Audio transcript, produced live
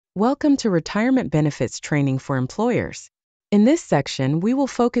Welcome to Retirement Benefits Training for Employers. In this section, we will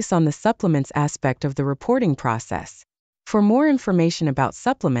focus on the supplements aspect of the reporting process. For more information about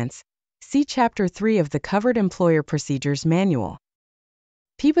supplements, see Chapter 3 of the Covered Employer Procedures Manual.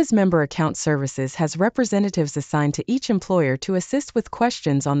 PEBA's Member Account Services has representatives assigned to each employer to assist with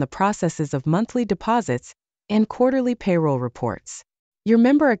questions on the processes of monthly deposits and quarterly payroll reports. Your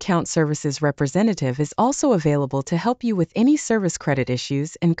Member Account Services representative is also available to help you with any service credit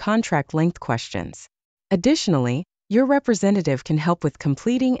issues and contract length questions. Additionally, your representative can help with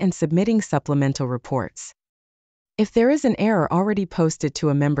completing and submitting supplemental reports. If there is an error already posted to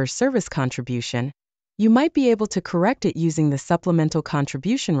a member's service contribution, you might be able to correct it using the Supplemental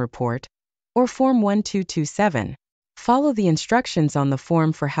Contribution Report, or Form 1227. Follow the instructions on the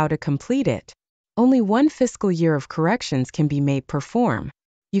form for how to complete it. Only one fiscal year of corrections can be made per form.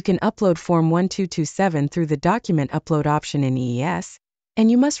 You can upload Form 1227 through the Document Upload option in EES,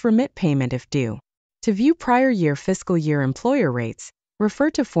 and you must remit payment if due. To view prior year fiscal year employer rates,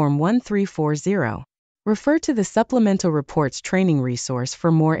 refer to Form 1340. Refer to the Supplemental Reports Training resource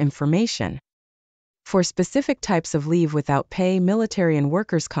for more information. For specific types of leave without pay, military and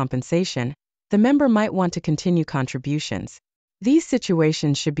workers' compensation, the member might want to continue contributions. These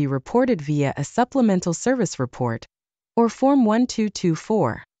situations should be reported via a Supplemental Service Report, or Form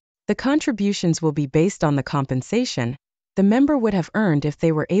 1224. The contributions will be based on the compensation the member would have earned if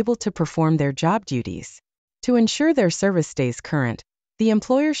they were able to perform their job duties. To ensure their service stays current, the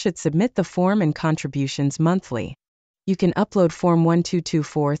employer should submit the form and contributions monthly. You can upload Form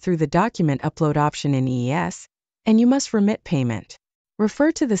 1224 through the Document Upload option in EES, and you must remit payment.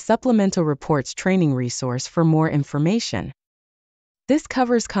 Refer to the Supplemental Reports Training resource for more information. This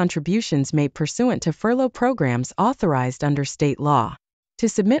covers contributions made pursuant to furlough programs authorized under state law. To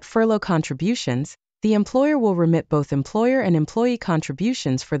submit furlough contributions, the employer will remit both employer and employee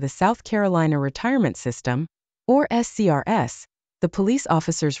contributions for the South Carolina Retirement System, or SCRS, the Police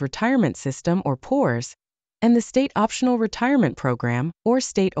Officers Retirement System, or PORS, and the State Optional Retirement Program, or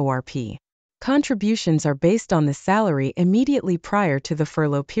State ORP. Contributions are based on the salary immediately prior to the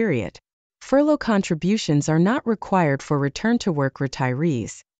furlough period. Furlough contributions are not required for return-to-work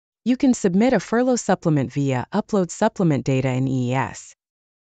retirees. You can submit a furlough supplement via Upload Supplement Data in EES.